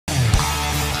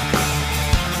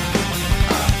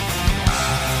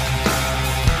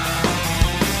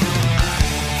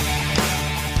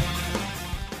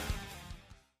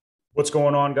What's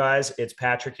going on, guys? It's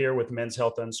Patrick here with Men's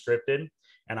Health Unscripted,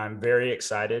 and I'm very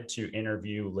excited to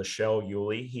interview Lachelle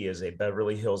Yulee. He is a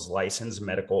Beverly Hills licensed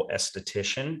medical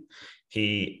esthetician.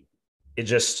 He it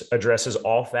just addresses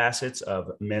all facets of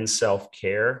men's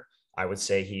self-care. I would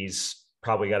say he's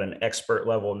probably got an expert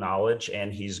level knowledge,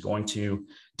 and he's going to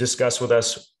discuss with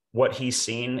us what he's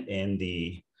seen in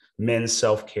the men's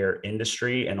self-care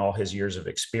industry and all his years of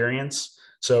experience.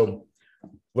 So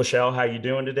Lachelle, how you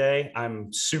doing today?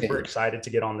 I'm super Hey, excited to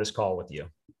get on this call with you.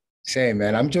 same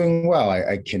man. I'm doing well.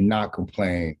 I cannot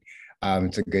complain.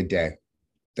 It's a good day.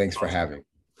 Thanks for Awesome.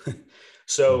 having.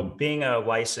 So, being a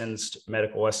licensed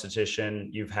medical esthetician,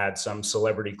 you've had some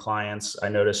celebrity clients. I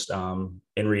noticed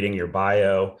in reading your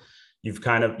bio, you've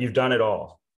done it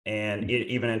all. And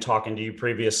even in talking to you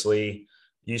previously,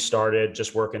 you started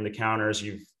just working the counters.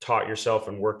 You've taught yourself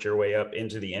and worked your way up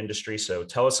into the industry. So,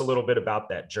 tell us a little bit about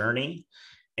that journey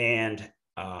and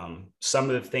some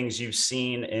of the things you've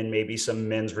seen and maybe some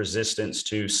men's resistance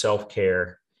to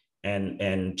self-care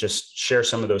and just share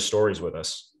some of those stories with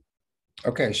us.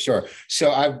 Okay, sure.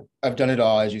 So I've done it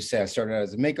all, as you said. I started out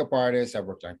as a makeup artist. I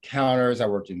worked on counters. I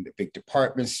worked in the big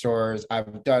department stores.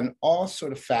 I've done all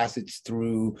sort of facets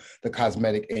through the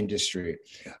cosmetic industry.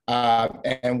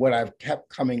 And what I've kept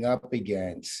coming up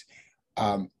against,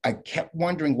 I kept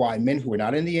wondering why men who were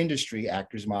not in the industry,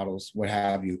 actors, models, what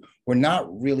have you, were not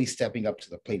really stepping up to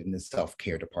the plate in the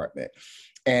self-care department.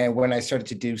 And when I started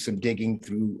to do some digging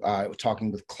through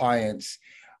talking with clients,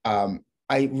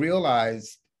 I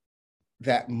realized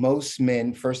that most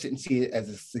men first didn't see it as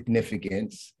a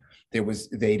significance. They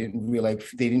didn't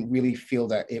really feel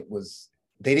that it was,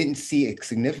 they didn't see its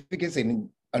significance. They didn't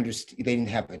understand, they didn't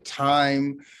have the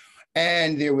time.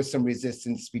 And there was some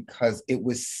resistance because it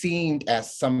was seen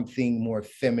as something more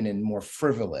feminine, more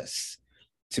frivolous,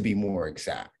 to be more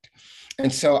exact.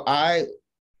 And so I,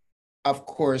 of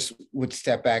course, would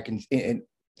step back and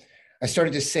I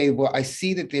started to say, well, I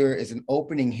see that there is an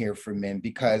opening here for men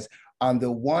because on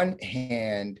the one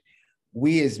hand,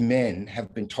 we as men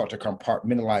have been taught to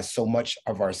compartmentalize so much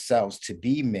of ourselves to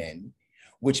be men,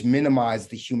 which minimize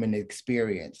the human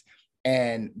experience.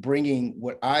 And bringing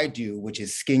what I do, which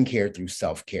is skincare through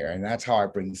self-care. And that's how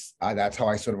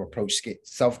I sort of approach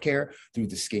self-care through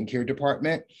the skincare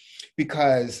department,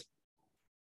 because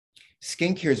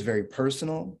skincare is very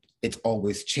personal. It's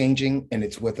always changing and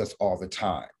it's with us all the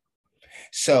time.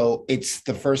 So it's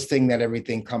the first thing that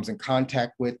everything comes in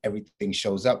contact with, everything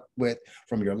shows up with,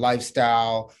 from your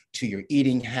lifestyle to your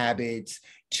eating habits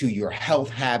to your health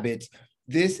habits.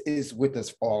 This is with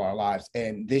us all our lives.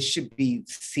 And this should be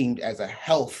seen as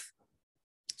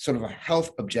sort of a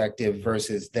health objective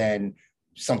versus then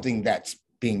something that's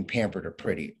being pampered or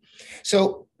pretty.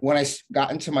 So when I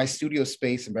got into my studio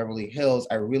space in Beverly Hills,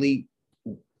 I really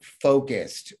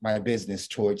focused my business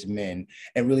towards men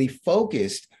and really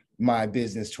focused my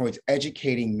business towards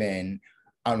educating men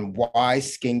on why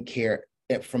skincare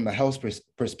from the health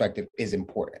perspective is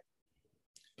important.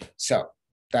 So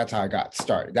that's how I got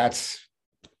started. That's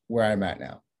where I'm at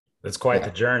now. That's quite Yeah.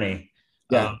 the journey.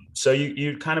 Yeah. So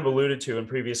you kind of alluded to and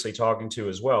previously talking to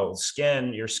as well.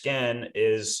 Your skin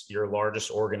is your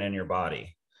largest organ in your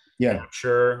body. And Yeah. I'm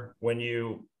sure when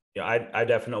I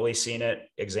definitely seen it,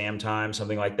 exam time,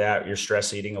 something like that, you're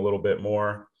stress eating a little bit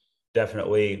more,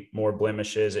 definitely more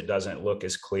blemishes. It doesn't look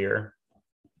as clear.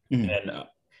 Mhm. And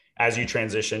as you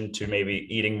transition to maybe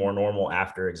eating more normal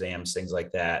after exams, things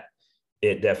like that,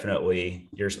 it definitely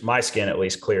my skin at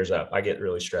least clears up. I get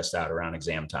really stressed out around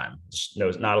exam time. Just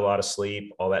not a lot of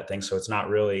sleep, all that thing. So it's not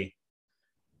really,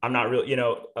 I'm not really,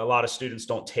 a lot of students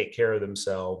don't take care of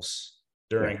themselves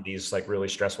Yeah. during these like really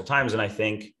stressful times. And I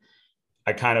think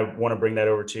I kind of want to bring that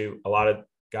over to a lot of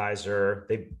guys they're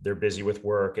busy with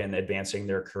work and advancing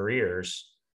their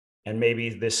careers. And maybe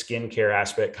this skincare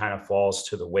aspect kind of falls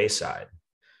to the wayside.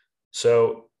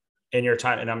 So in your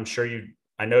time, and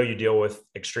I know you deal with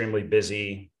extremely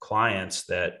busy clients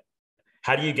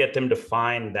how do you get them to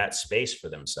find that space for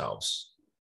themselves?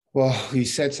 Well, you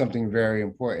said something very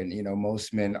important.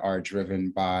 Most men are driven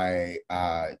by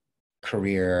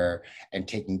career and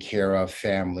taking care of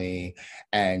family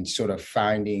and sort of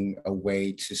finding a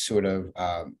way to sort of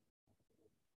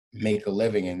make a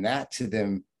living. And that to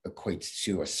them equates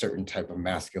to a certain type of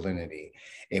masculinity.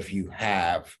 If you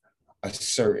have a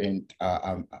certain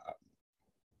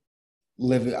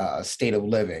state of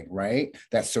living, right?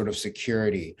 That sort of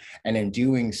security. And in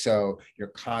doing so, you're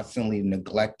constantly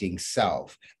neglecting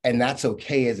self. And that's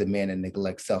okay as a man to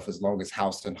neglect self as long as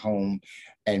house and home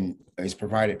and is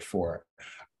provided for.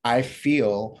 I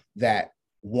feel that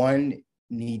one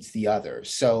needs the other.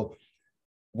 So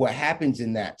what happens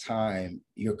in that time,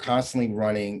 you're constantly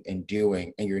running and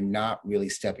doing, and you're not really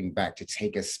stepping back to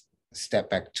take a step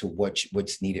back to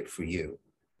what's needed for you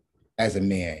as a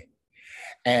man.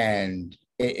 And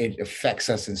it affects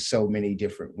us in so many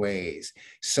different ways.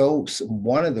 So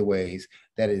one of the ways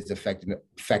that is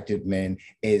affected men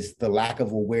is the lack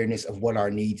of awareness of what our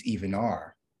needs even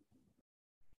are.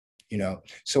 You know,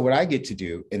 so what I get to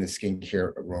do in the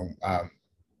skincare room,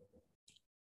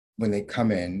 when they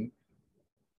come in,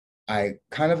 I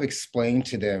kind of explain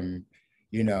to them,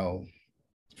 you know,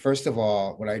 first of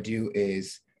all, what I do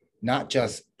is not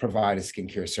just provide a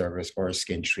skincare service or a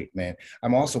skin treatment.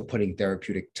 I'm also putting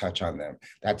therapeutic touch on them.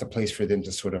 That's a place for them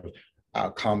to sort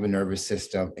of calm the nervous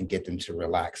system and get them to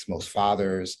relax. Most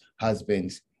fathers,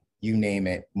 husbands, you name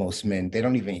it, most men, they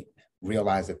don't even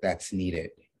realize that that's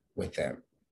needed with them.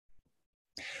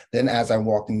 Then as I'm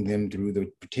walking them through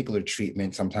the particular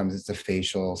treatment, sometimes it's a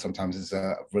facial, sometimes it's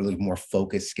a really more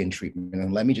focused skin treatment.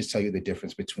 And let me just tell you the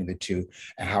difference between the two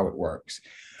and how it works.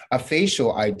 A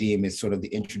facial I deem is sort of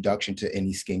the introduction to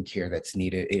any skincare that's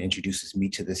needed. It introduces me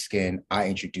to the skin. I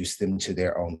introduce them to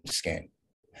their own skin.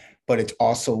 But it's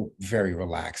also very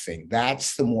relaxing.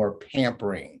 That's the more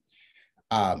pampering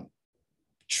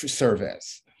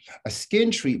service. A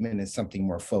skin treatment is something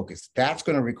more focused. That's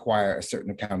going to require a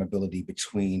certain accountability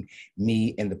between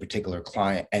me and the particular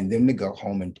client, and them to go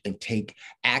home and take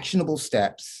actionable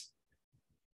steps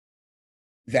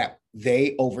that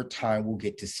they over time will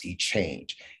get to see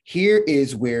change.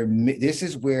 This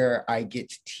is where I get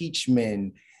to teach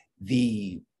men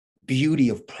the beauty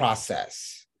of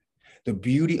process, the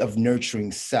beauty of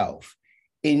nurturing self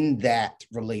in that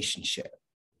relationship.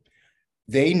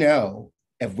 They know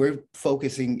if we're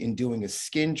focusing and doing a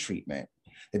skin treatment,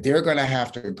 that they're going to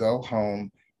have to go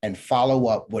home and follow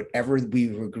up whatever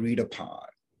we've agreed upon.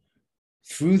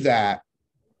 Through that,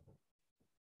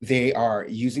 they are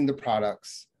using the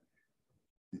products.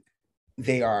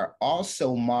 They are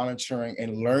also monitoring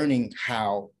and learning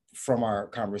how, from our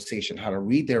conversation, how to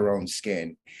read their own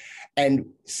skin. And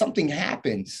something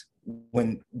happens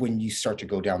when you start to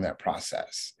go down that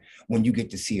process, when you get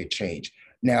to see a change.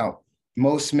 Now,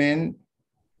 most men,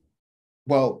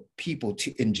 well, people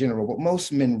in general, but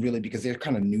most men really, because they're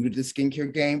kind of new to the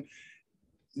skincare game,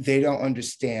 they don't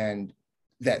understand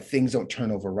that things don't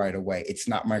turn over right away. It's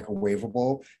not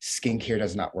microwavable. Skincare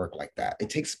does not work like that. It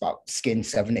takes about 7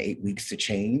 to 8 weeks to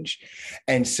change.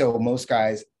 And so most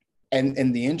guys, and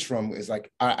in the interim, is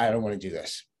like, I don't want to do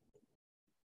this.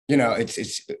 You know,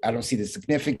 I don't see the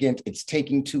significance. It's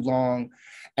taking too long.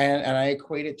 And I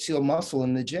equate it to a muscle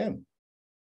in the gym.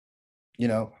 You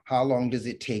know, how long does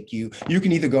it take you? You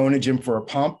can either go in the gym for a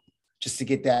pump just to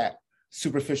get that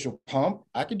superficial pump.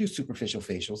 I could do superficial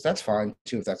facials. That's fine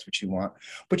too, if that's what you want.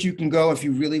 But you can go, if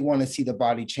you really want to see the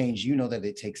body change, you know that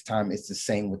it takes time. It's the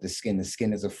same with the skin. The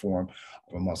skin is a form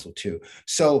of a muscle too.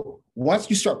 So once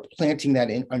you start planting that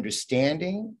in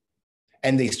understanding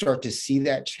and they start to see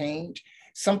that change,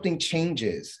 something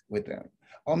changes with them.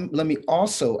 Let me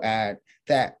also add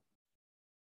that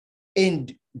in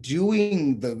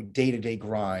doing the day-to-day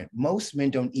grind, most men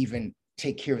don't even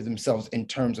take care of themselves in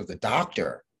terms of the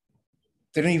doctor.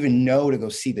 They don't even know to go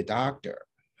see the doctor.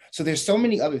 So there's so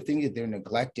many other things that they're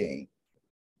neglecting,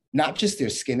 not just their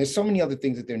skin. There's so many other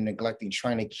things that they're neglecting,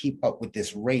 trying to keep up with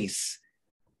this race,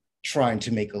 trying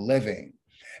to make a living.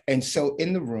 And so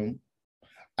in the room,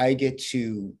 I get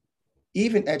to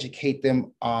even educate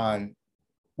them on,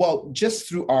 well, just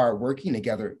through our working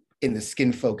together in the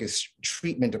skin focused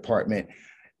treatment department,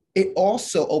 it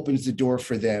also opens the door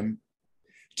for them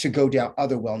to go down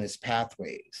other wellness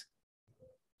pathways.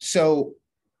 So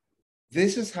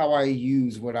this is how I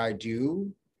use what I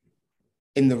do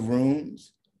in the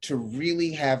rooms to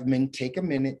really have men take a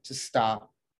minute to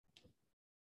stop,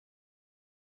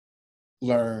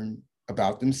 learn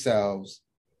about themselves,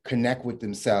 connect with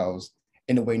themselves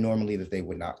in a way normally that they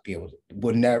would not be able to,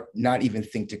 would not even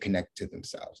think to connect to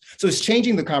themselves. So it's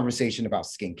changing the conversation about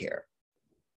skincare.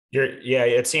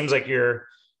 It seems like you're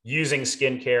using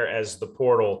skincare as the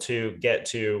portal to get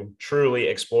to truly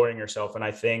exploring yourself. And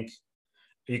I think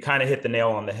you kind of hit the nail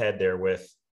on the head there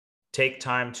with take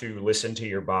time to listen to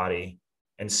your body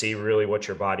and see really what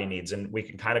your body needs. And we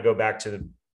can kind of go back to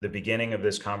the beginning of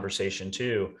this conversation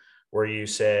too, where you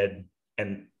said,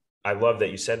 and I love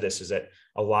that you said this, is that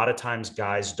a lot of times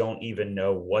guys don't even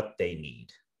know what they need.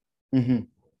 Mm-hmm.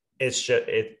 It's just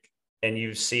and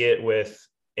you see it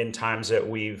in times that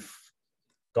we've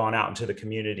gone out into the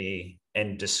community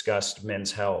and discussed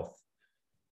men's health.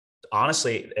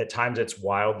 Honestly, at times it's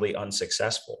wildly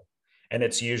unsuccessful. And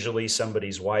it's usually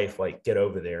somebody's wife, like, get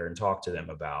over there and talk to them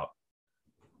about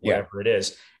Yeah. whatever it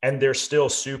is. And they're still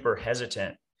super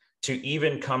hesitant to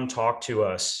even come talk to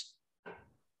us.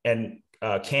 And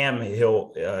Cam,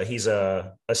 he's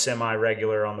a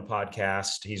semi-regular on the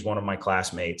podcast. He's one of my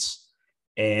classmates,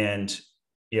 and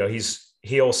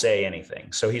he'll say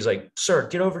anything. So he's like, "Sir,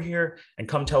 get over here and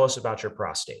come tell us about your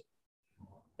prostate."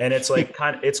 And it's like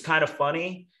it's kind of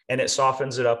funny, and it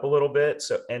softens it up a little bit.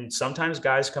 So, and sometimes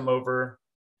guys come over.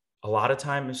 A lot of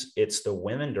times it's the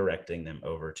women directing them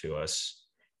over to us.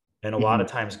 And a lot of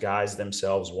times guys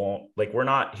themselves won't, like, we're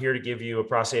not here to give you a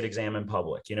prostate exam in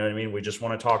public. You know what I mean? We just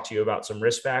want to talk to you about some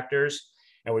risk factors,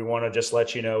 and we want to just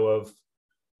let you know of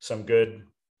some good,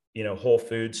 whole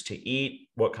foods to eat,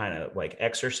 what kind of like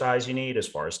exercise you need as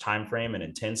far as time frame and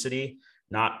intensity,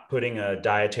 not putting a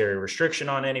dietary restriction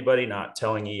on anybody, not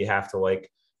telling you have to like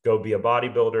go be a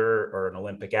bodybuilder or an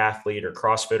Olympic athlete or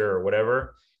CrossFitter or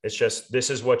whatever. It's just,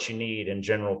 this is what you need in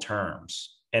general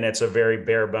terms. And it's a very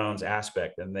bare bones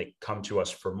aspect, and they come to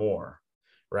us for more,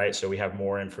 right? So we have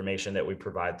more information that we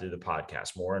provide through the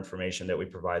podcast, more information that we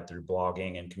provide through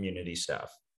blogging and community stuff.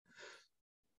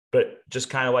 But just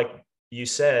kind of like you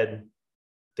said,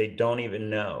 they don't even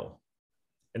know.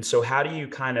 And so how do you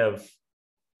kind of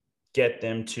get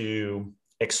them to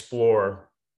explore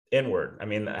inward? I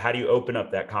mean, how do you open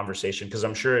up that conversation? Because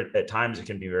I'm sure at times it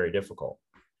can be very difficult.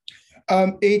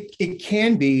 It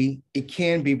can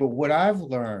be, but what I've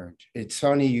learned, it's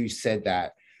funny you said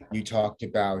that. You talked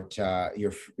about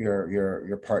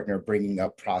your partner bringing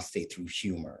up prostate through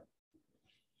humor.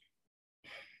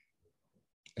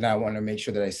 And I want to make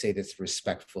sure that I say this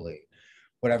respectfully.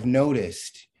 What I've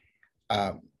noticed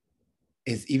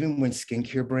is even when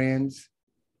skincare brands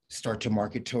start to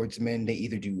market towards men, they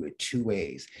either do it two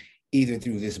ways, either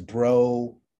through this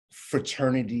bro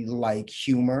fraternity-like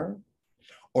humor,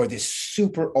 or this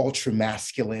super ultra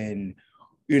masculine,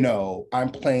 I'm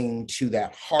playing to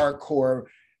that hardcore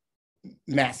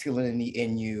masculinity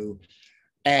in you.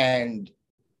 And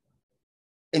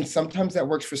sometimes that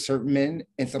works for certain men,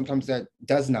 and sometimes that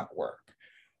does not work.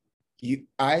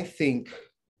 I think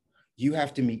you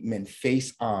have to meet men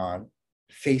face on.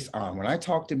 When I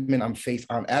talk to men, I'm face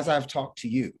on, as I've talked to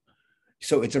you.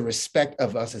 So it's a respect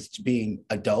of us as being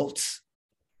adults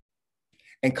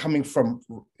and coming from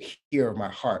here, my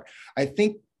heart. I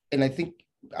think,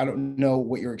 I don't know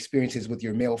what your experience is with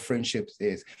your male friendships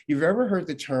is. You've ever heard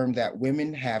the term that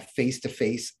women have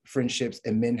face-to-face friendships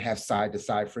and men have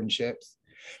side-to-side friendships?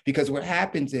 Because what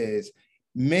happens is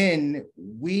men,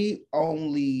 we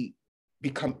only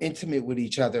become intimate with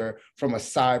each other from a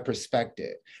side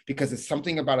perspective, because it's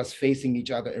something about us facing each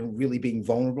other and really being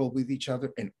vulnerable with each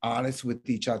other and honest with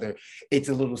each other. It's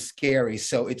a little scary.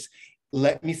 So it's,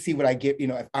 let me see what I get.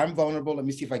 If I'm vulnerable, let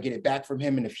me see if I get it back from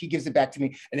him. And if he gives it back to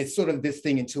me, and it's sort of this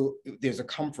thing until there's a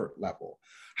comfort level.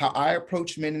 How I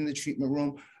approach men in the treatment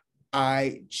room,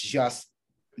 I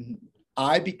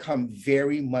become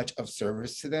very much of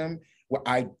service to them, where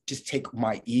I just take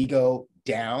my ego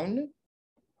down.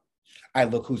 I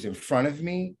look who's in front of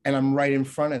me, and I'm right in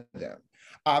front of them.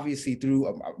 Obviously,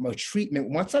 through a treatment,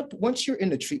 once you're in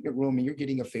the treatment room and you're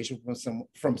getting a facial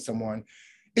from someone,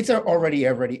 it's already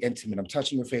intimate. I'm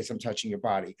touching your face, I'm touching your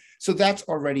body. So that's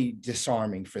already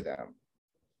disarming for them.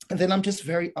 And then I'm just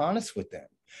very honest with them.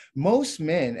 Most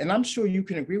men, and I'm sure you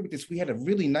can agree with this, we had a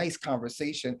really nice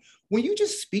conversation. When you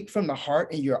just speak from the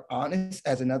heart and you're honest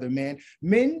as another man,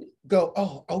 men go,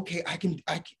 oh, okay, I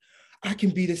can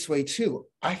be this way too.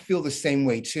 I feel the same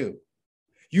way too.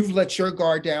 You've let your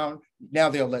guard down, now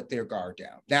they'll let their guard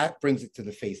down. That brings it to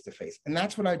the face-to-face. And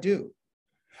that's what I do.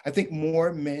 I think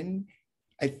more men,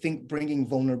 bringing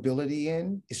vulnerability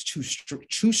in is true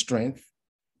strength.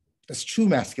 That's true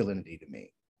masculinity to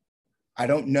me. I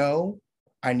don't know,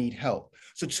 I need help.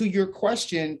 So to your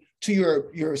question, to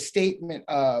your statement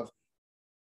of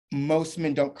most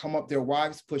men don't come up, their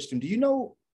wives push them. Do you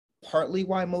know partly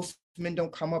why most men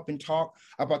don't come up and talk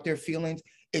about their feelings?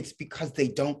 It's because they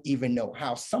don't even know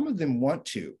how. Some of them want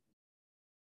to.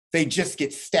 They just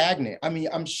get stagnant. I mean,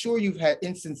 I'm sure you've had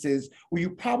instances where you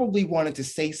probably wanted to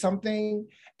say something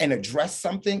and address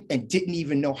something and didn't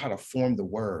even know how to form the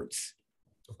words.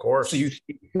 Of course. So you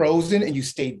stayed frozen and you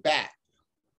stayed back,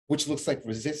 which looks like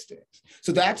resistance.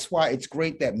 So that's why it's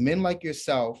great that men like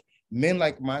yourself, men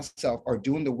like myself are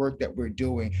doing the work that we're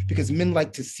doing, because men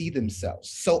like to see themselves.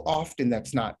 So often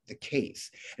that's not the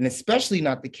case, and especially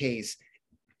not the case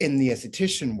in the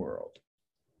esthetician world.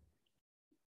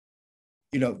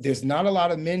 There's not a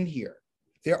lot of men here.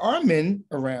 There are men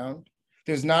around.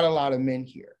 There's not a lot of men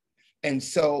here. And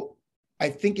so I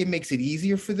think it makes it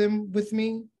easier for them with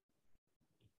me,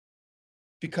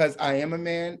 because I am a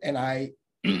man, and I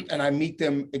meet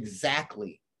them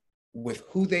exactly with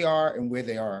who they are and where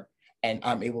they are, and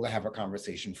I'm able to have a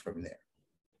conversation from there.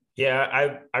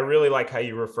 Yeah, I really like how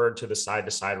you referred to the side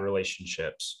to side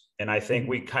relationships, and I think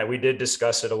we did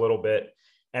discuss it a little bit,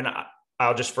 and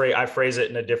I'll just phrase it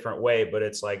in a different way, but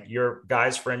it's like your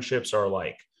guys' friendships are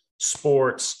like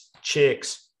sports,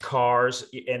 chicks, cars,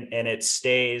 and it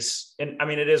stays. And I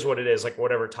mean, it is what it is, like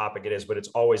whatever topic it is, but it's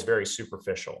always very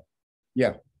superficial.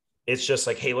 Yeah. It's just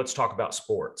like, hey, let's talk about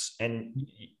sports, and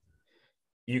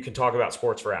you can talk about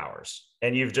sports for hours,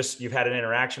 and you've had an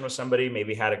interaction with somebody,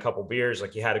 maybe had a couple beers,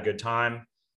 like you had a good time,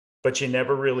 but you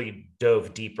never really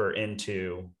dove deeper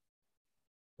into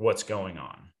what's going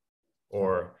on,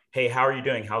 or hey, how are you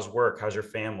doing, how's work, how's your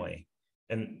family,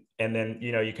 and then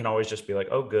you can always just be like,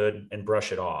 oh, good, and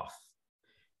brush it off.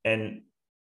 And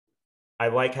I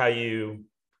like how you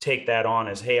take that on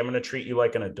as, hey, I'm going to treat you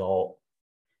like an adult,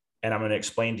 and I'm going to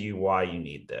explain to you why you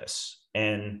need this.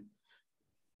 And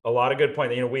a lot of good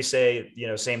point. We say,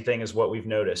 same thing as what we've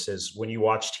noticed is when you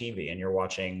watch TV and you're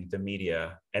watching the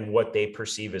media and what they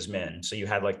perceive as men. So you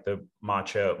had like the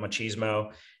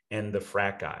machismo and the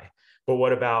frat guy. But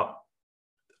what about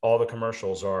all the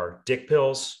commercials are dick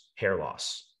pills, hair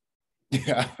loss?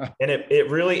 Yeah. And it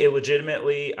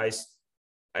legitimately, I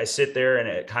sit there and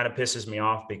it kind of pisses me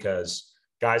off because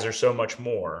guys are so much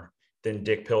more than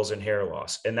dick pills and hair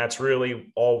loss. And that's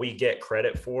really all we get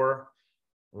credit for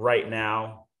right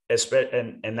now.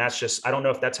 And that's just, I don't know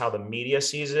if that's how the media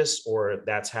sees this, or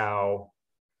that's how,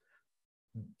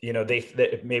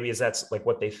 maybe that's like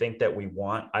what they think that we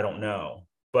want. I don't know,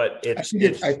 but it's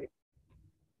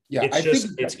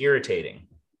irritating.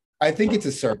 I think it's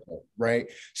a circle,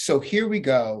 right? So here we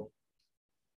go.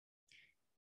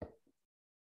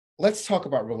 Let's talk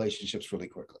about relationships really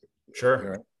quickly.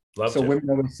 Sure. Love so to. Women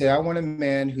always say, I want a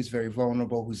man who's very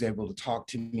vulnerable, who's able to talk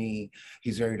to me,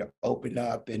 he's ready to open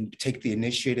up and take the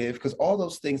initiative, because all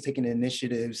those things, taking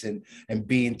initiatives and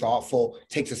being thoughtful,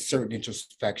 takes a certain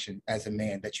introspection as a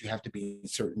man, that you have to be in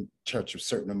certain touch of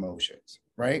certain emotions,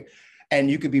 right? And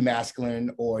you could be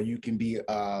masculine, or you can be,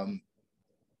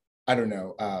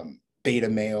 beta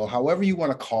male, however you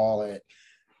want to call it.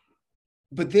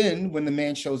 But then when the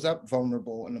man shows up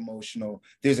vulnerable and emotional,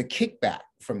 there's a kickback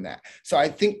from that. So I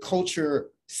think culture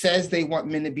says they want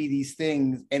men to be these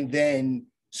things and then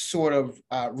sort of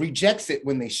rejects it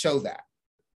when they show that,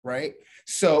 right?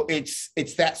 So it's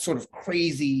that sort of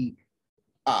crazy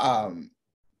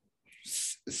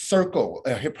circle,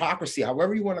 hypocrisy,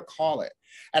 however you want to call it.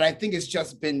 And I think it's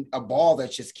just been a ball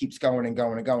that just keeps going and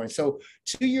going and going. So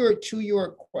to your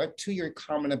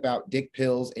comment about dick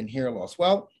pills and hair loss,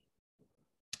 well,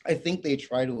 I think they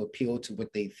try to appeal to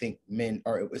what they think men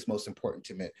are is most important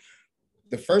to men.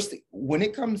 The first thing, when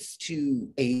it comes to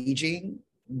aging,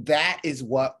 that is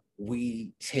what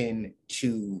we tend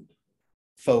to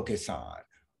focus on.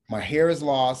 My hair is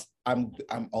lost. I'm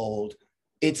old.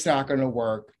 It's not going to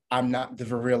work. The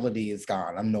virility is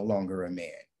gone. I'm no longer a man.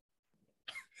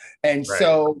 And right.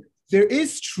 So there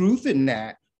is truth in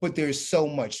that, but there's so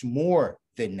much more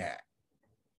than that.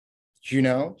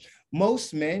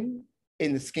 Most men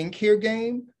in the skincare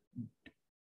game,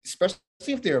 especially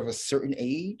if they're of a certain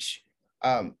age,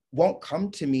 won't come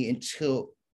to me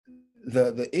until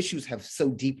the issues have so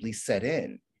deeply set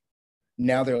in.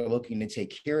 Now they're looking to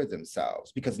take care of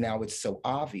themselves because now it's so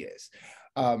obvious.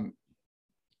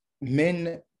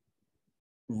 Men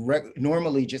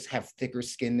normally just have thicker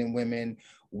skin than women.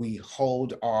 We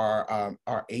hold our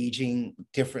aging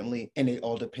differently, and it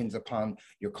all depends upon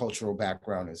your cultural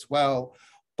background as well.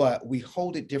 But we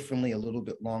hold it differently a little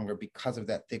bit longer because of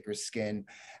that thicker skin.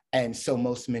 And so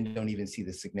most men don't even see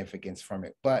the significance from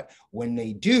it. But when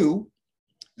they do,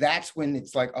 that's when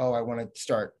it's like, oh, I want to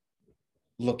start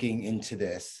looking into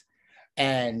this.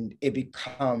 And it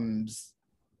becomes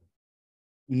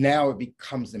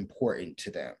important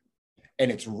to them.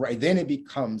 And it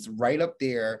becomes right up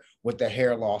there with the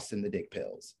hair loss and the dick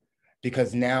pills.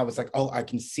 Because now it's like, oh, I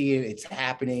can see it, it's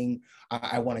happening.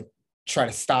 I want to try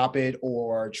to stop it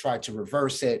or try to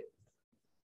reverse it.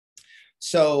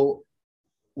 So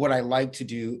what I like to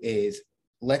do is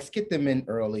let's get them in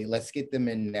early. Let's get them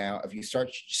in now. If you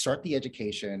start the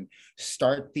education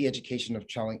of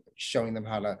showing them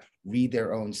how to read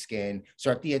their own skin,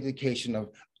 start the education of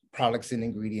products and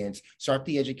ingredients, start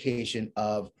the education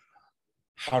of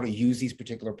how to use these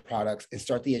particular products, and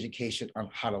start the education on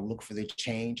how to look for the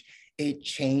change. It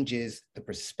changes the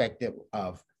perspective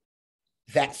of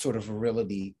that sort of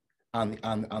virility on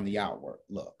the outward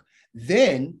look.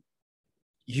 Then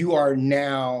you are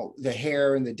now the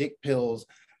hair and the dick pills.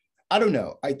 I don't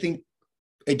know. I think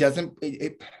it doesn't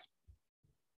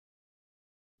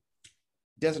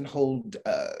hold.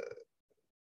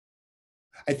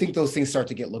 I think those things start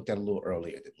to get looked at a little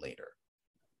earlier than later.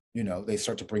 You know, they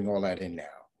start to bring all that in now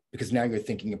because now you're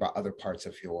thinking about other parts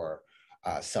of your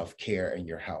self-care and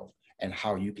your health and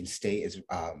how you can stay as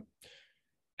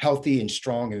healthy and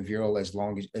strong and virile as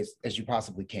long as you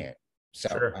possibly can. So,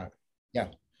 Sure. yeah.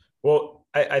 Well,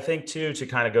 I think too, to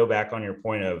kind of go back on your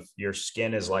point of your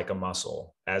skin is like a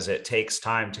muscle, as it takes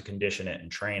time to condition it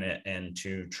and train it and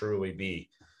to truly be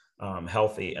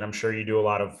healthy. And I'm sure you do a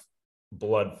lot of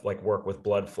blood, like work with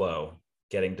blood flow,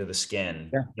 getting to the skin,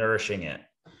 Yeah. nourishing it.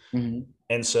 Mm-hmm.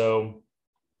 And so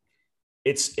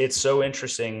it's so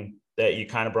interesting that you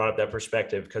kind of brought up that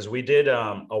perspective, because we did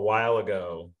a while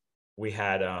ago, we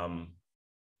had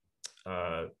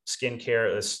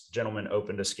skincare. This gentleman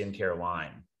opened a skincare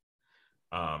line,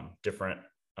 different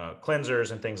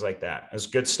cleansers and things like that. It was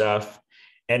good stuff.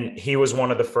 And he was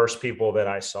one of the first people that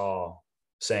I saw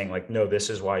saying like, no, this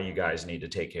is why you guys need to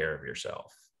take care of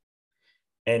yourself.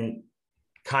 And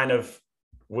kind of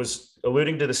was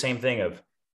alluding to the same thing of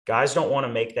guys don't want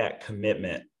to make that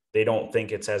commitment. They don't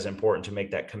think it's as important to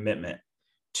make that commitment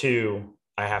to,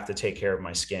 I have to take care of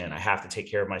my skin. I have to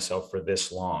take care of myself for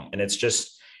this long. And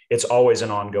it's always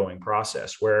an ongoing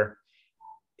process where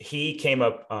he came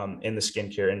up in the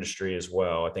skincare industry as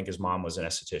well. I think his mom was an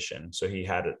esthetician. So he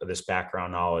had this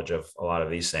background knowledge of a lot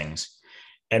of these things,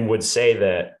 and would say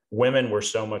that women were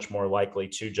so much more likely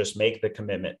to just make the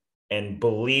commitment and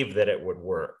believe that it would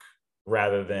work,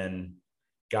 rather than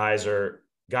guys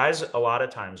a lot of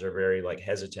times are very like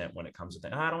hesitant when it comes to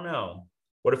things. I don't know.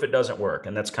 What if it doesn't work?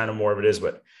 And that's kind of more of it is,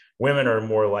 but women are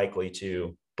more likely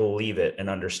to believe it and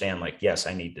understand like, yes,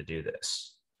 I need to do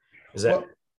this. Is that? Well,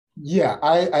 yeah,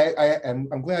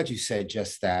 I'm glad you said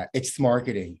just that. It's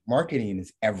marketing. Marketing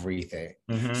is everything.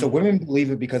 So Mm-hmm. women believe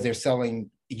it because they're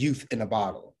selling youth in a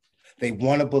bottle. They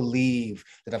want to believe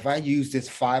that if I use this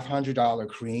 $500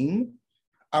 cream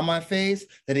on my face,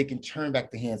 that it can turn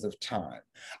back the hands of time.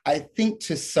 I think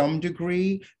to some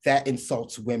degree that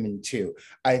insults women too.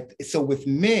 So with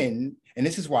men, and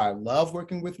this is why I love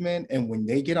working with men, and when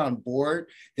they get on board,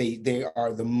 they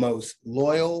are the most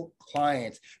loyal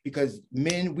clients because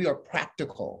men, we are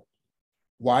practical.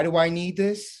 Why do I need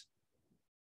this?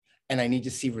 And I need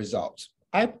to see results.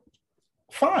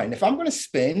 Fine. If I'm going to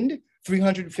spend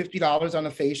 $350 on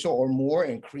a facial or more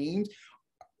in creams,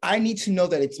 I need to know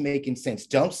that it's making sense.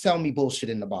 Don't sell me bullshit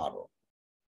in the bottle.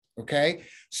 Okay.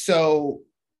 So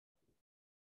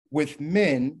with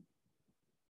men,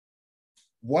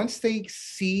 once they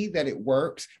see that it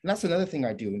works, and that's another thing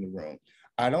I do in the room,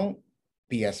 I don't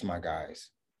BS my guys.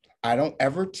 I don't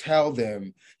ever tell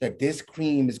them that this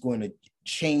cream is going to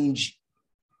change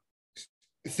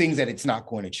things that it's not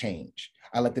going to change.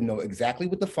 I let them know exactly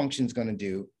what the function is going to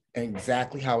do and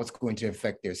exactly how it's going to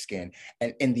affect their skin.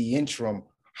 And in the interim,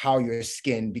 how your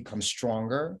skin becomes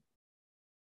stronger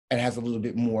and has a little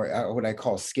bit more what I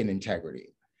call skin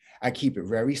integrity. I keep it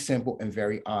very simple and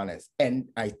very honest. And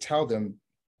I tell them,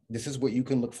 this is what you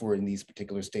can look for in these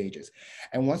particular stages.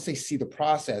 And once they see the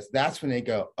process, that's when they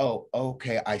go, oh,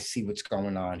 okay, I see what's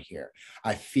going on here.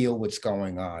 I feel what's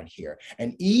going on here.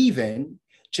 And even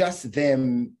just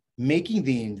them making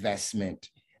the investment,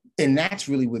 and that's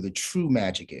really where the true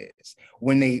magic is.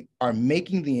 When they are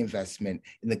making the investment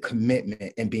and the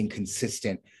commitment and being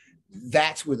consistent,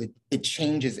 that's where it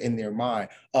changes in their mind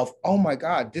of, oh my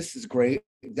God, this is great.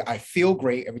 I feel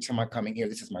great every time I come in here.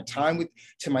 This is my time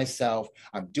to myself.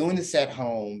 I'm doing this at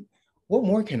home. What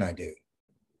more can I do?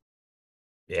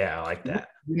 Yeah, I like that.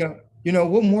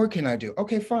 What more can I do?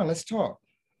 Okay, fine, let's talk.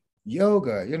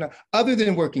 Yoga, other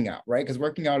than working out, right? Because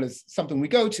working out is something we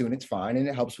go to and it's fine and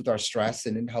it helps with our stress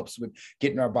and it helps with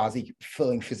getting our body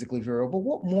feeling physically virile. But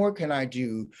what more can I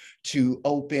do to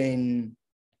open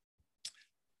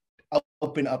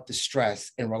up the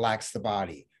stress and relax the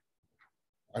body?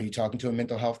 Are you talking to a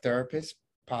mental health therapist?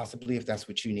 Possibly, if that's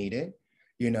what you needed.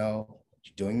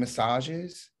 Doing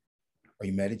massages? Are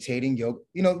you meditating? Yoga?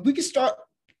 We can start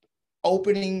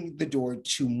opening the door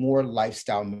to more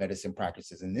lifestyle medicine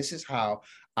practices. And this is how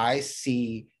I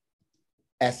see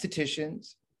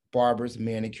estheticians, barbers,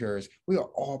 manicures. We are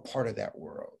all part of that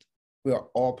world. We are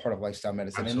all part of lifestyle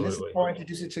medicine. Absolutely. And this is how I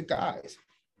introduce it to guys.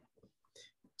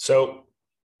 So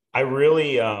I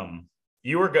really,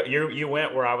 you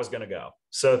went where I was going to go.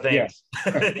 So thanks.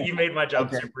 Yeah. You made my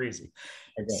job super easy.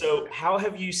 Okay. So how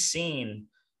have you seen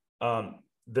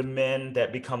the men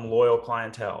that become loyal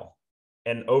clientele,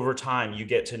 and over time you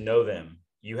get to know them?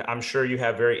 I'm sure you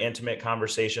have very intimate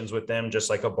conversations with them, just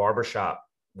like a barbershop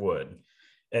would.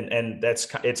 And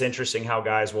it's interesting how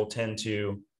guys will tend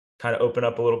to kind of open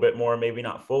up a little bit more, maybe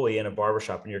not fully in a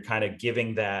barbershop. And you're kind of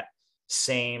giving that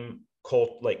same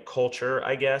culture,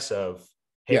 I guess, of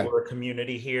Hey, Yeah. we're a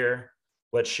community here.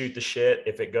 Let's shoot the shit.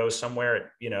 If it goes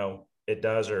somewhere, it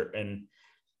does. And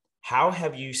how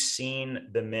have you seen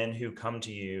the men who come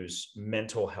to you's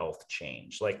mental health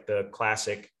change? Like the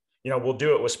classic, we'll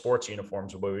do it with sports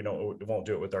uniforms, but we won't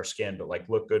do it with our skin, but like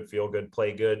look good, feel good,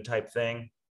 play good type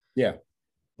thing. Yeah.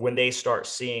 When they start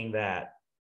seeing that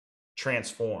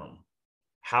transform,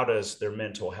 how does their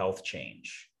mental health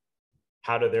change?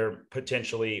 How do their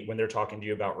potentially, when they're talking to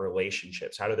you about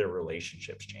relationships, how do their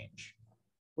relationships change?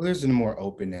 Well, there's a more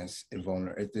openness and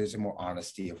there's a more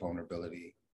honesty and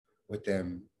vulnerability with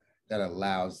them that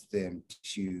allows them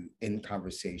to, in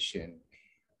conversation,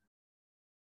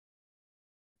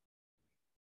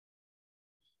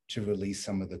 to release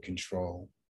some of the control,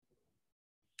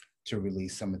 to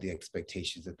release some of the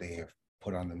expectations that they have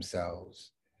put on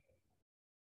themselves.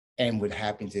 And what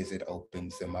happens is it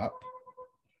opens them up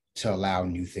to allow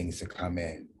new things to come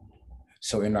in.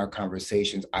 So in our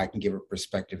conversations, I can give a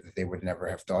perspective that they would never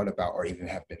have thought about or even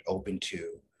have been open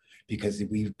to, because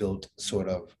we've built sort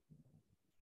of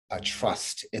a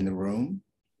trust in the room.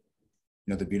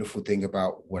 The beautiful thing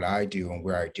about what I do and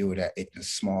where I do it at, it's a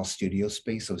small studio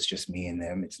space. So it's just me and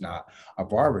them. It's not a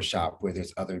barbershop where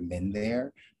there's other men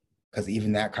there, because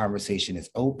even that conversation is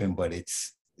open, but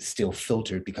it's still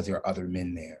filtered because there are other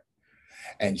men there.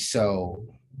 And so,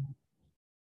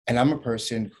 and I'm a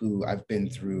person who I've been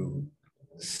through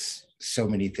so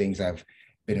many things. I've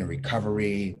been in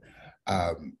recovery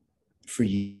for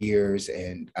years,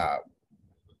 and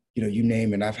you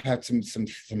name it. I've had some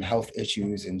health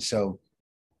issues, and so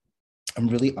I'm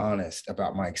really honest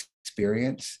about my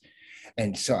experience.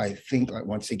 And so I think, like,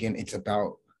 once again, it's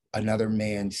about another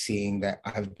man seeing that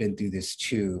I've been through this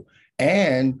too,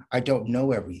 and I don't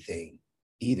know everything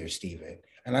either, Stephen.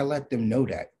 And I let them know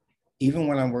that, even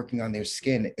when I'm working on their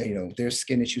skin, there's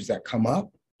skin issues that come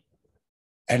up,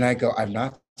 and I go, I've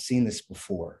not seen this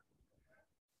before.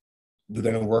 We're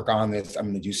going to work on this. I'm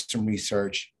going to do some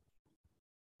research,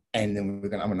 and then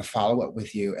I'm going to follow up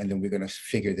with you, and then we're going to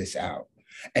figure this out.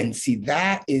 And see,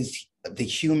 that is the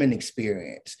human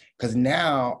experience. Because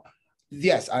now,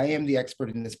 yes, I am the expert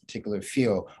in this particular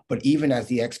field, but even as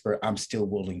the expert, I'm still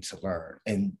willing to learn.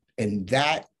 And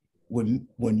that, when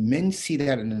men see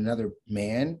that in another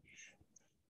man,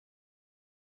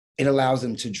 it allows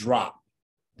them to drop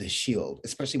the shield,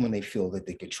 especially when they feel that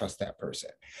they could trust that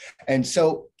person. And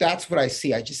so that's what I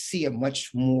see. I just see a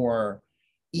much more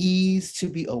ease to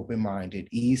be open-minded,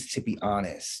 ease to be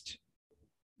honest,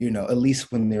 at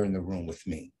least when they're in the room with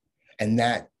me. And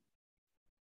that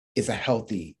is a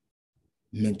healthy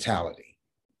mentality.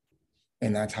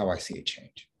 And that's how I see it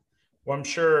change. Well, I'm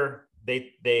sure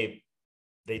they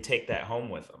take that home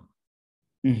with them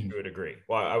to a degree.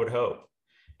 Well, I would hope.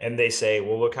 And they say,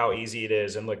 well, look how easy it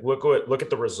is. And like, look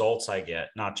at the results I get,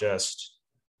 not just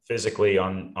physically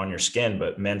on your skin,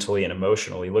 but mentally and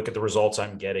emotionally. Look at the results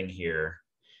I'm getting here.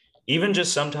 Even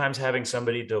just sometimes having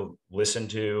somebody to listen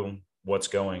to what's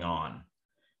going on.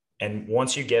 And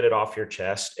once you get it off your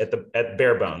chest at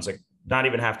bare bones, like not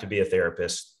even have to be a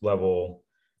therapist level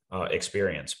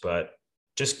experience, but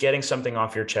just getting something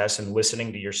off your chest and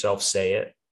listening to yourself say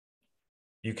it,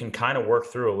 you can kind of work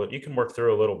through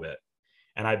a little bit.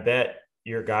 And I bet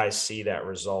your guys see that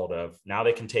result of now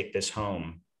they can take this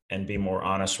home and be more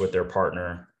honest with their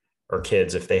partner or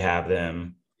kids if they have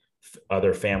them,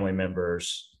 other family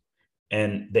members,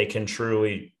 and they can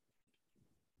truly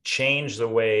change the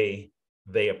way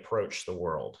they approach the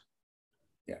world.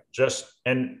 Yeah.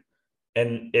 And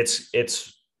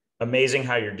it's amazing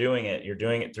how you're doing it. You're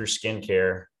doing it through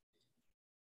skincare.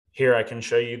 Here, I can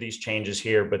show you these changes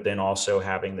here, but then also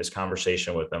having this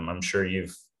conversation with them. I'm sure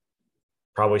you've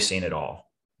probably seen it all.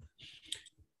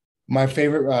 My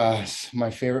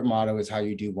favorite motto is, how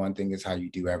you do one thing is how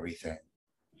you do everything.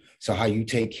 So how you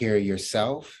take care of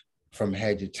yourself from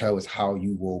head to toe is how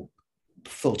you will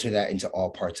filter that into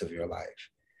all parts of your life.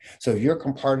 So if you're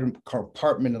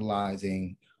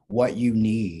compartmentalizing what you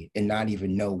need and not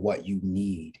even know what you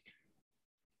need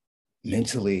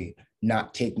mentally,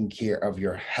 not taking care of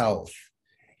your health,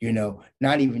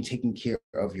 not even taking care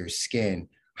of your skin,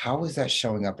 how is that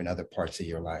showing up in other parts of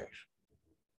your life?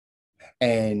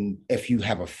 And if you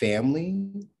have a family,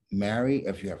 married,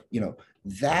 if you have,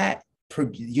 that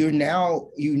you now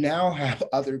have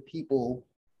other people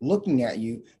looking at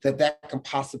you that can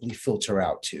possibly filter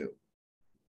out too.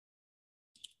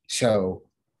 So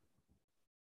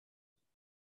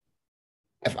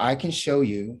if I can show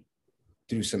you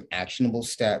through some actionable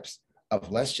steps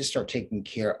of, let's just start taking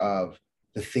care of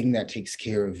the thing that takes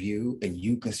care of you, and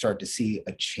you can start to see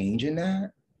a change in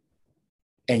that,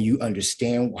 and you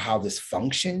understand how this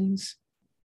functions,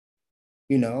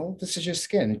 This is your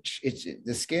skin.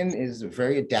 The skin is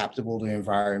very adaptable to the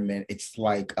environment. It's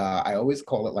like, I always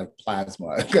call it like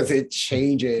plasma because it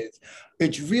changes.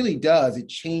 It really does. It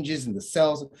changes in the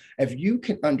cells. If you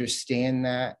can understand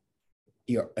that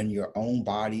you're in your own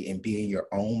body and be in your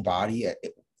own body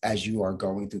as you are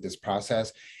going through this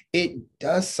process, it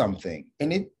does something.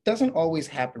 And it doesn't always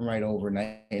happen right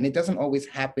overnight. And it doesn't always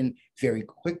happen very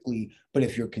quickly. But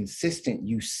if you're consistent,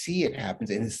 you see it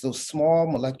happens. And it's those small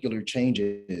molecular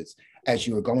changes as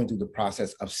you are going through the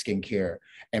process of skincare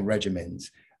and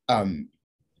regimens,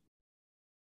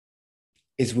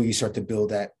 is where you start to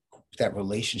build that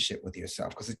relationship with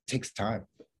yourself, because it takes time.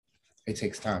 It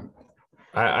takes time.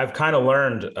 I've kind of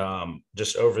learned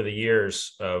just over the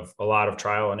years of a lot of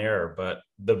trial and error, but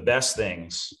the best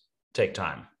things take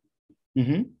time.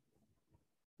 Mm-hmm.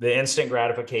 The instant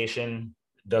gratification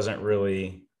doesn't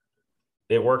really,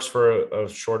 it works for a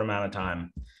short amount of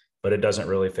time, but it doesn't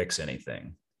really fix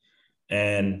anything.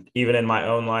 And even in my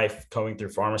own life, going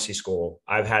through pharmacy school,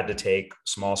 I've had to take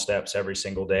small steps every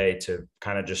single day to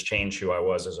kind of just change who I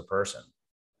was as a person,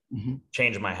 mm-hmm.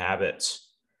 change my habits.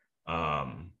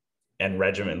 And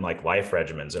regimen, like life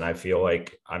regimens. And I feel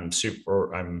like I'm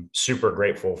super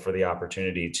grateful for the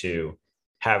opportunity to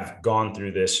have gone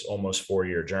through this almost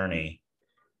 4-year journey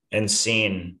and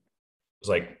seen, it was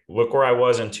like, look where I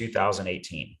was in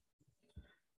 2018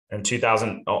 and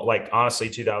 2000, like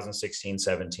honestly, 2016,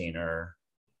 17, or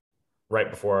right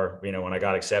before, when I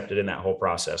got accepted in that whole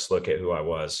process, look at who I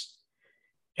was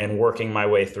and working my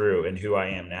way through and who I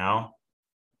am now.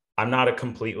 I'm not a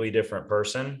completely different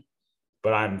person,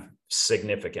 but I'm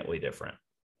significantly different.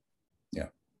 Yeah.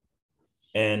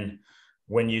 And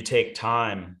when you take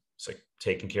time, it's like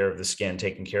taking care of the skin,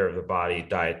 taking care of the body,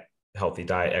 diet, healthy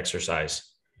diet,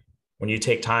 exercise. When you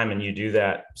take time and you do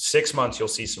that, 6 months, you'll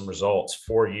see some results.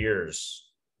 4 years,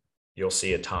 you'll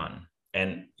see a ton,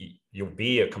 and you'll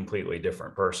be a completely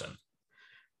different person.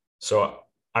 So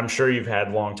I'm sure you've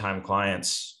had longtime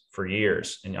clients for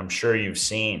years, and I'm sure you've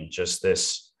seen just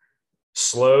this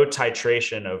slow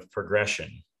titration of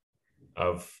progression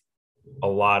of a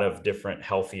lot of different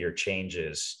healthier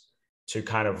changes to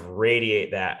kind of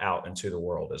radiate that out into the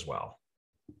world as well.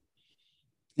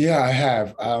 Yeah, I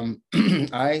have.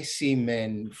 I see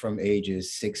men from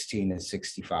ages 16 to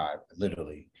 65,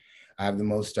 literally. I have the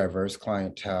most diverse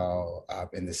clientele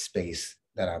in the space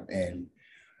that I'm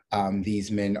in. These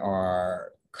men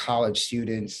are college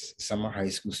students, some are high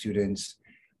school students,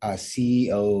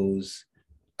 CEOs.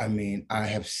 I mean, I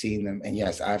have seen them. And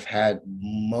yes, I've had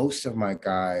most of my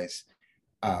guys,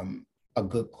 a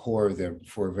good core of them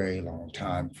for a very long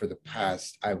time, for the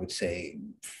past, I would say,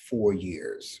 4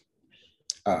 years.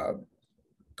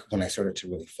 When I started to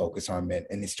really focus on men,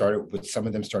 and some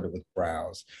of them started with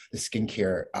brows. The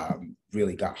skincare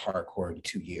really got hardcore in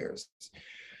 2 years.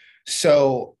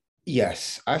 So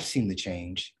yes, I've seen the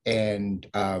change, and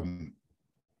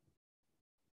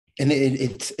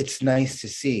it's nice to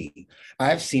see.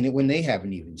 I've seen it when they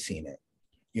haven't even seen it.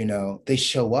 They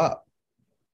show up.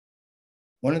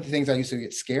 One of the things I used to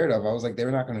get scared of, I was like,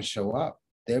 they're not going to show up.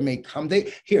 They may come.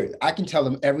 I can tell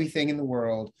them everything in the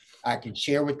world. I can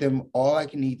share with them all I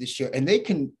can need to share, and they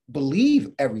can believe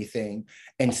everything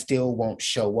and still won't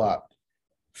show up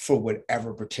for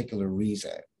whatever particular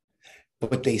reason,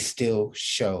 but they still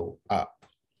show up.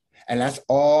 And that's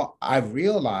all I've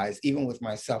realized, even with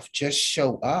myself. Just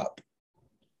show up.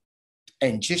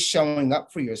 And just showing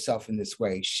up for yourself in this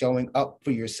way, showing up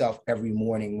for yourself every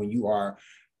morning when you are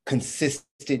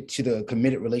consistent to the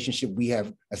committed relationship we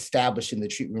have established in the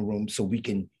treatment room, so we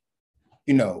can,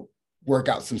 work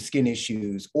out some skin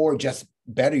issues or just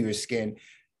better your skin,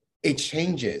 it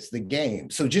changes the game.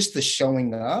 So just the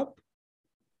showing up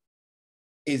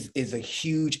is a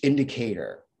huge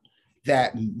indicator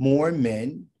that more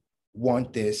men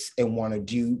want this and want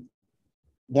to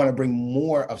bring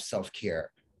more of self-care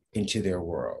into their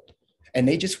world. And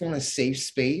they just want a safe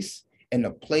space and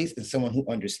a place and someone who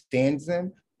understands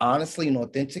them honestly and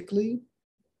authentically.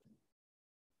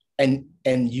 And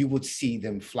you would see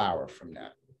them flower from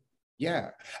that.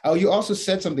 Yeah. Oh, you also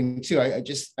said something too.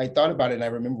 I thought about it, and I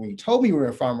remember when you told me you were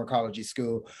in pharmacology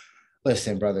school.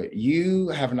 Listen, brother, you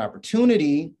have an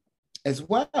opportunity as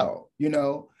well,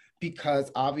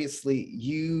 because obviously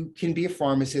you can be a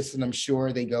pharmacist, and I'm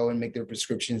sure they go and make their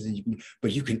prescriptions,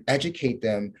 but you can educate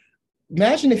them.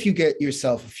 Imagine if you get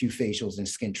yourself a few facials and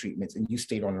skin treatments and you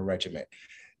stayed on a regimen.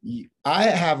 I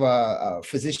have a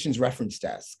physician's reference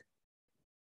desk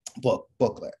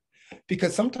booklet,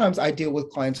 because sometimes I deal with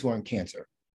clients who are in cancer.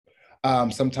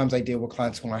 Sometimes I deal with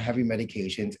clients who are on heavy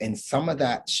medications, and some of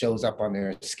that shows up on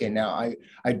their skin. Now,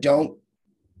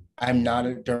 I'm not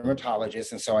a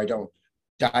dermatologist, and so I don't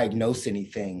diagnose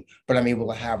anything, but I'm able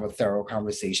to have a thorough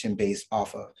conversation based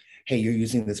off of, hey, you're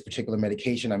using this particular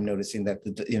medication. I'm noticing that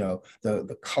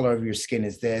the color of your skin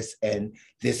is this, and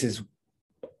this is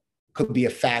could be a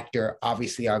factor.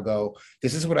 Obviously, I'll go,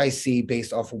 this is what I see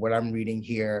based off of what I'm reading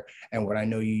here and what I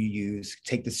know you use.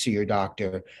 Take this to your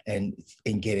doctor and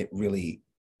get it really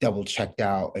double checked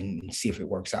out and see if it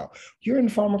works out. You're in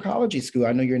pharmacology school.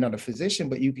 I know you're not a physician,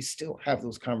 but you can still have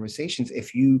those conversations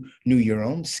if you knew your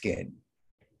own skin.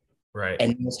 Right.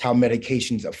 And knows how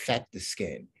medications affect the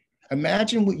skin.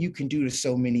 Imagine what you can do to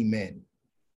so many men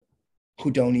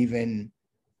who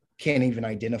can't even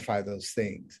identify those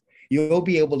things. You'll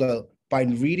be able to, by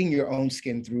reading your own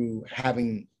skin through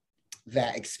having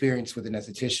that experience with an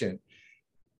esthetician,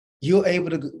 you're able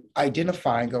to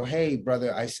identify and go, hey,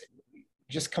 brother, I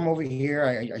just come over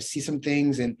here. I see some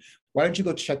things, and why don't you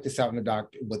go check this out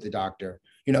with the doctor?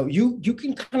 You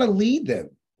can kind of lead them.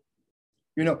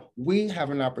 We have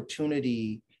an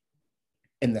opportunity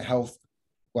in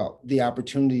the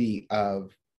opportunity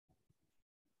of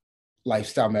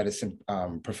lifestyle medicine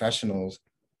professionals,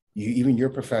 even your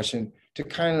profession, to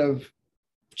kind of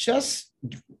just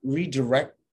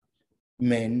redirect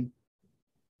men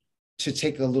to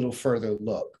take a little further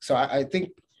look. So I think,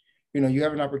 you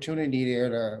have an opportunity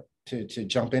there to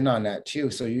jump in on that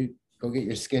too. So you go get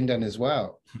your skin done as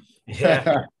well.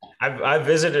 Yeah. I've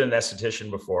visited an esthetician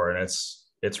before, and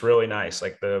it's really nice.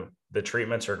 Like the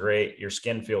treatments are great. Your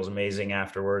skin feels amazing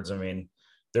afterwards. I mean,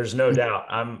 there's no doubt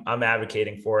I'm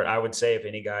advocating for it. I would say if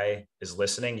any guy is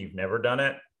listening, you've never done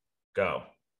it, go.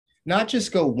 Not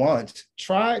just go once,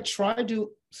 try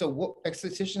do. So what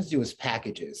estheticians do is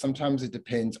packages. Sometimes it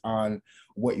depends on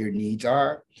what your needs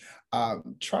are.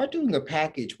 Try doing a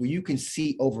package where you can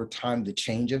see over time the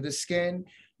change of the skin.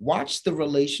 Watch the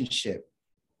relationship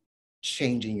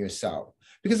changing yourself.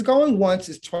 Because going once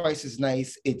is twice as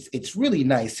nice. It's really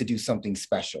nice to do something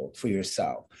special for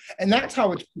yourself. And that's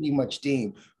how it's pretty much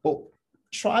deemed. But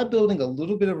try building a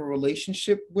little bit of a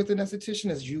relationship with an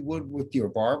esthetician as you would with your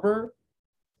barber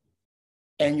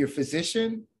and your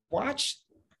physician. Watch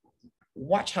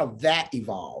how that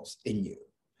evolves in you.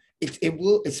 It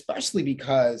will, especially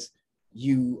because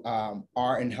you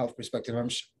are in health perspective.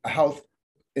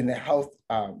 In the health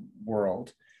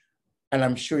world. And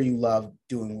I'm sure you love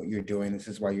doing what you're doing. This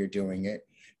is why you're doing it.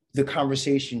 The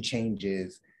conversation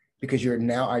changes because you're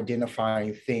now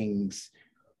identifying things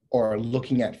or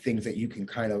looking at things that you can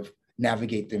kind of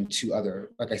navigate them to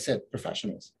other, like I said,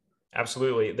 professionals.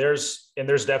 Absolutely. There's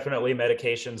definitely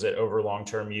medications that over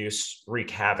long-term use wreak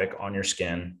havoc on your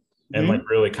skin and like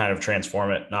really kind of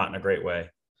transform it, not in a great way.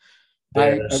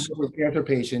 I work with cancer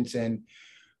patients, and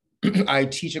I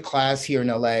teach a class here in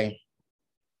LA.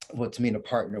 Well, to me and a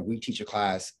partner, we teach a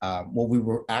class. We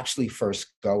were actually first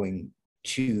going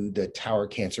to the Tower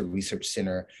Cancer Research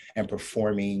Center and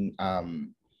performing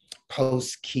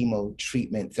post-chemo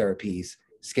treatment therapies,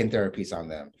 skin therapies on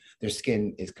them. Their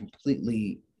skin is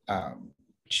completely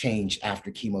changed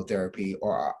after chemotherapy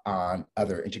or on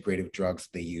other integrative drugs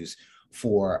they use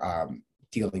for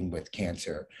dealing with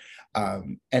cancer.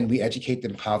 And we educate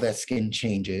them how that skin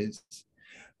changes,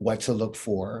 what to look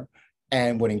for,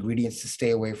 and what ingredients to stay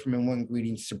away from and what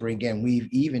ingredients to bring in.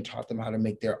 We've even taught them how to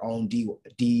make their own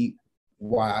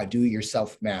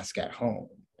do-it-yourself mask at home.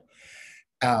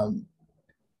 And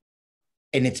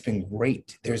it's been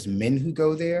great. There's men who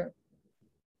go there,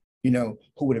 who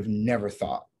would have never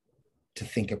thought to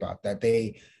think about that.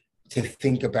 To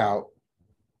think about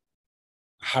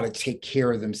how to take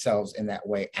care of themselves in that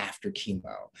way after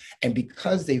chemo. And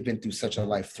because they've been through such a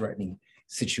life-threatening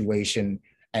situation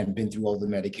and been through all the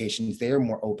medications, they are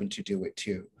more open to do it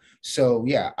too. So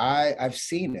yeah, I've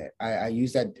seen it. I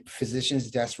use that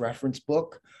physician's desk reference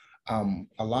book a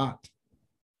lot.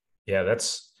 Yeah,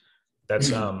 that's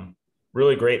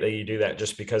really great that you do that,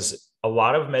 just because a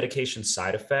lot of medication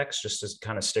side effects, just to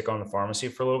kind of stick on the pharmacy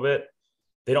for a little bit,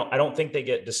 I don't think they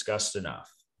get discussed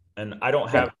enough. And I don't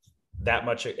have that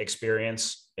much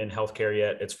experience in healthcare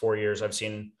yet. It's 4 years. I've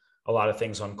seen a lot of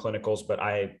things on clinicals, but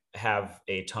I have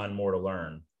a ton more to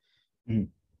learn.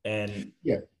 And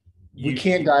we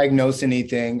can't diagnose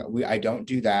anything. I don't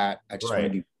do that. I just want to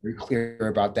be very clear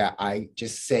about that. I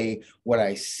just say what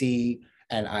I see,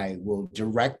 and I will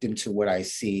direct them to what I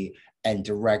see and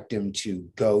direct them to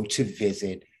go to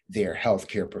visit their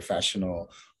healthcare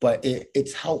professional. But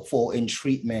it's helpful in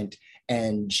treatment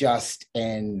and just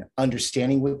in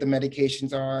understanding what the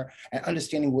medications are and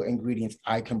understanding what ingredients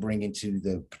I can bring into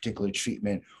the particular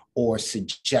treatment or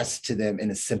suggest to them in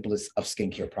the simplest of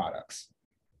skincare products.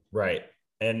 Right.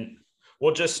 And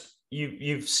well, just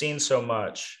you've seen so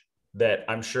much that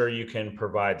I'm sure you can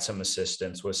provide some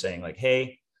assistance with saying like,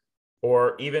 hey,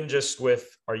 Or even just with,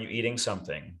 are you eating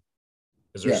something?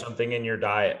 Is there Yeah. something in your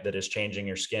diet that is changing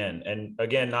your skin? And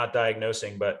again, not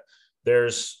diagnosing, but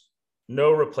there's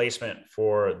no replacement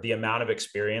for the amount of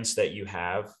experience that you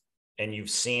have, and you've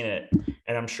seen it.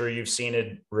 And I'm sure you've seen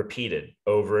it repeated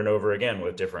over and over again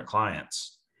with different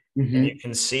clients. And you Mm-hmm.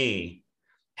 can see,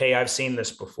 hey, I've seen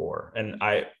this before. And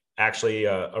I actually,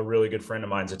 a really good friend of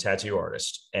mine's a tattoo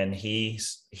artist, and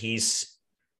he's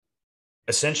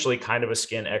essentially kind of a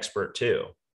skin expert too.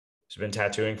 He's been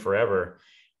tattooing forever.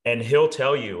 And he'll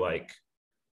tell you, like,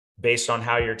 based on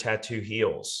how your tattoo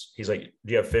heals, he's like,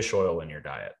 do you have fish oil in your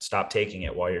diet? Stop taking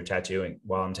it while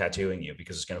I'm tattooing you,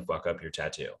 because it's going to fuck up your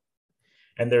tattoo.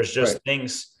 And there's Right.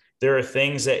 just there are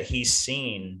things that he's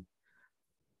seen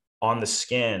on the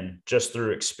skin just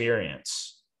through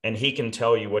experience. And he can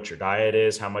tell you what your diet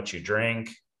is, how much you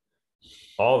drink,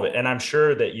 all of it. And I'm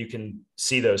sure that you can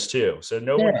see those too. So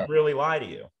no one Yeah. can really lie to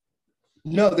you.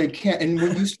 No, they can't. And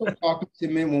when you start talking to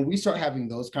men, when we start having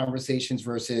those conversations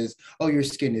versus, oh, your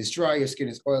skin is dry, your skin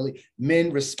is oily,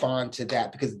 men respond to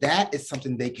that because that is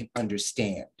something they can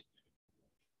understand.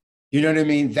 You know what I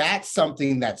mean? That's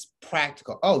something that's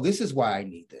practical. Oh, this is why I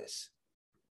need this.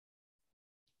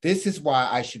 This is why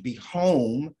I should be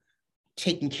home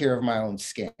taking care of my own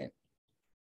skin.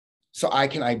 So I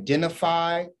can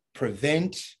identify,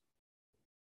 prevent.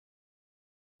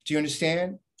 Do you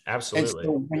understand? And Absolutely.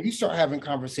 so when you start having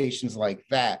conversations like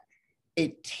that,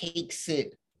 it takes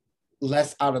it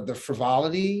less out of the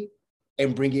frivolity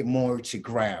and bring it more to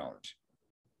ground.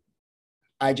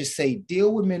 I just say,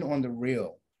 deal with men on the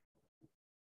real.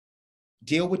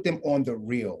 Deal with them on the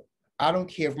real. I don't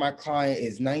care if my client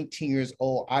is 19 years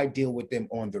old, I deal with them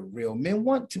on the real. Men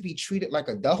want to be treated like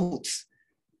adults.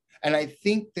 And I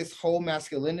think this whole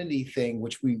masculinity thing,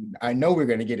 which I know we're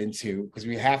going to get into because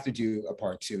we have to do a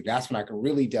part 2. That's when I can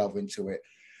really delve into it.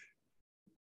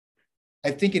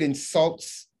 I think it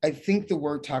insults, I think the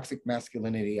word toxic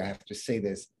masculinity, I have to say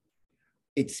this,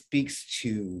 it speaks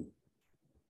to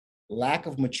lack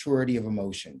of maturity of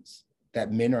emotions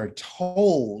that men are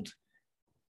told,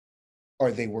 or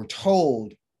they were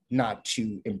told not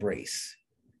to embrace.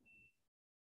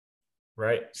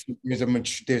 Right. So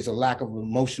there's a lack of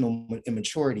emotional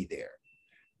immaturity there.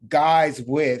 Guys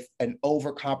with an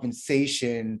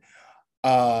overcompensation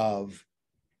of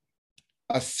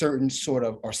a certain sort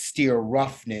of austere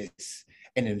roughness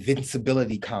and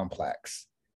invincibility complex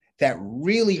that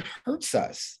really hurts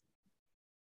us.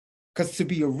 Because to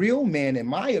be a real man, in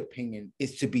my opinion,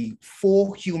 is to be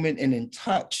full human and in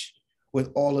touch with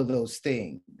all of those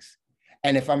things.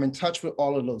 And if I'm in touch with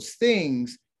all of those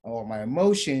things, all my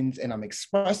emotions, and I'm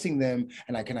expressing them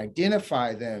and I can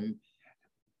identify them,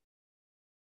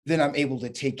 then I'm able to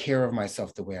take care of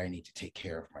myself the way I need to take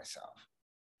care of myself.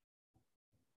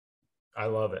 I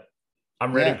love it.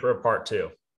 I'm ready Yeah. for a part 2,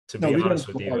 to No, be we honest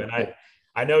gotta with go you. part And two.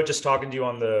 I know, just talking to you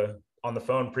on the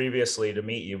phone previously to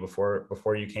meet you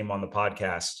before you came on the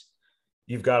podcast,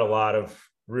 you've got a lot of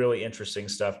really interesting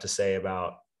stuff to say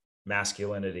about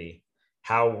masculinity,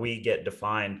 how we get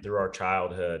defined through our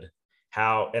childhood,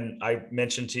 and I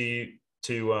mentioned to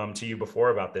you before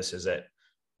about this, is that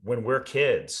when we're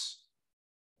kids,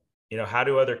 how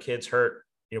do other kids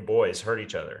boys hurt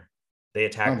each other? They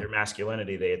attack their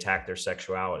masculinity, they attack their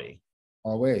sexuality.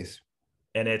 Always.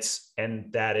 And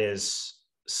that is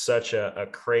such a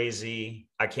crazy,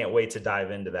 I can't wait to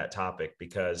dive into that topic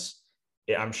because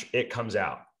it comes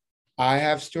out. I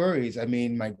have stories. I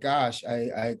mean, my gosh,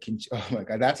 I can, oh my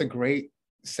God, that's a great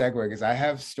segue because I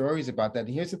have stories about that.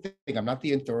 And here's the thing, I'm not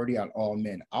the authority on all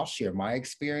men. I'll share my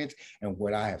experience and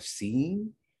what I have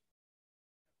seen,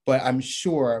 but I'm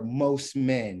sure most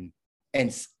men,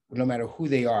 and no matter who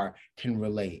they are, can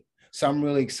relate. So I'm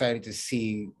really excited to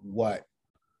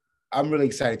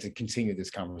continue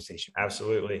this conversation.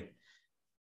 Absolutely.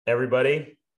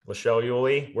 Everybody, Lachelle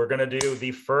Yulee, we're going to do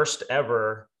the first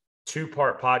ever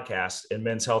 2-part podcast in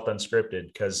Men's Health Unscripted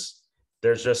because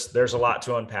there's a lot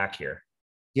to unpack here.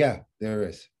 Yeah, there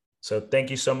is. So thank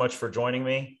you so much for joining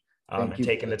me and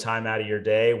taking the time out of your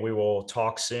day. We will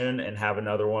talk soon and have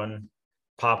another one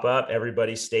pop up.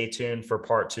 Everybody stay tuned for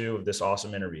part 2 of this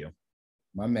awesome interview.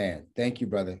 My man. Thank you,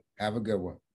 brother. Have a good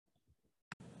one.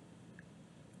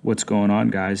 What's going on,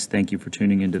 guys? Thank you for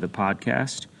tuning into the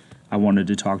podcast. I wanted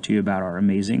to talk to you about our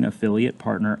amazing affiliate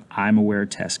partner, I'm Aware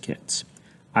Test Kits.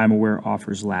 I'm Aware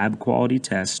offers lab quality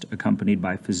tests accompanied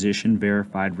by physician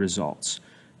verified results.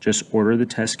 Just order the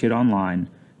test kit online,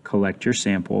 collect your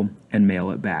sample, and mail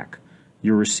it back.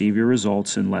 You'll receive your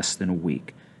results in less than a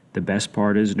week. The best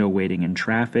part is no waiting in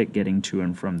traffic getting to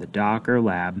and from the doc or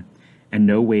lab, and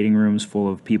no waiting rooms full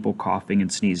of people coughing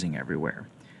and sneezing everywhere.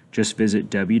 Just visit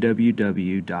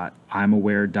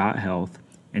www.imaware.health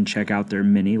and check out their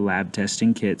mini lab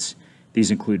testing kits.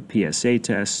 These include PSA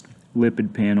tests,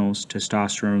 lipid panels,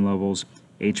 testosterone levels,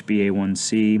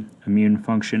 HbA1c, immune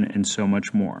function, and so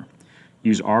much more.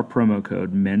 Use our promo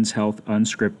code Men's Health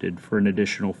Unscripted for an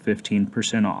additional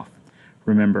 15% off.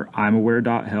 Remember,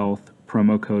 imaware.health,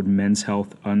 promo code Men's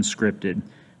Health Unscripted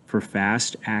for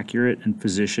fast, accurate, and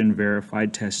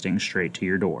physician-verified testing straight to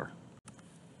your door.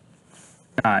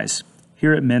 Guys,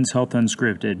 here at Men's Health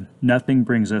Unscripted, nothing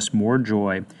brings us more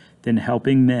joy than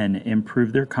helping men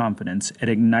improve their confidence and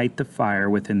ignite the fire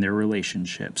within their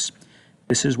relationships.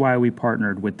 This is why we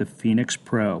partnered with the Phoenix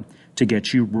Pro to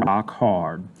get you rock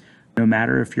hard. No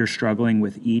matter if you're struggling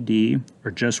with ED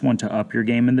or just want to up your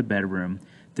game in the bedroom,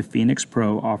 the Phoenix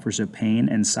Pro offers a pain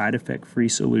and side effect-free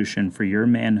solution for your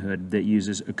manhood that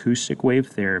uses acoustic wave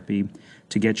therapy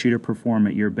to get you to perform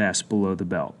at your best below the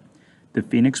belt. The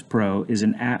Phoenix Pro is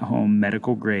an at-home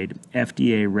medical-grade,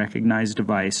 FDA-recognized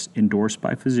device endorsed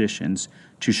by physicians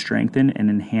to strengthen and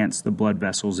enhance the blood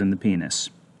vessels in the penis.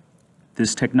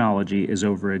 This technology is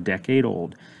over a decade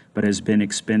old, but has been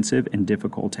expensive and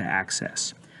difficult to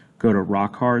access. Go to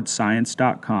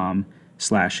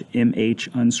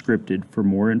rockhardscience.com/MHUnscripted for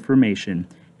more information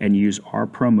and use our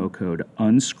promo code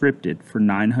UNSCRIPTED for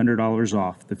 $900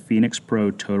 off the Phoenix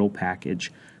Pro Total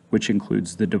Package, which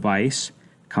includes the device,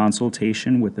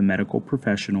 consultation with a medical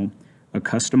professional, a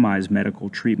customized medical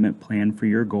treatment plan for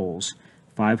your goals,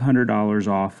 $500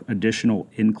 off additional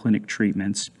in-clinic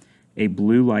treatments, a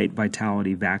blue light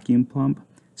vitality vacuum pump,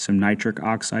 some nitric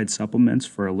oxide supplements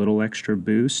for a little extra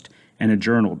boost, and a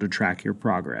journal to track your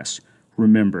progress.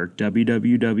 Remember,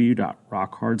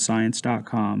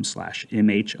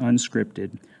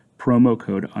 www.rockhardscience.com/MHUnscripted, promo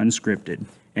code unscripted,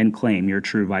 and claim your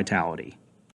true vitality.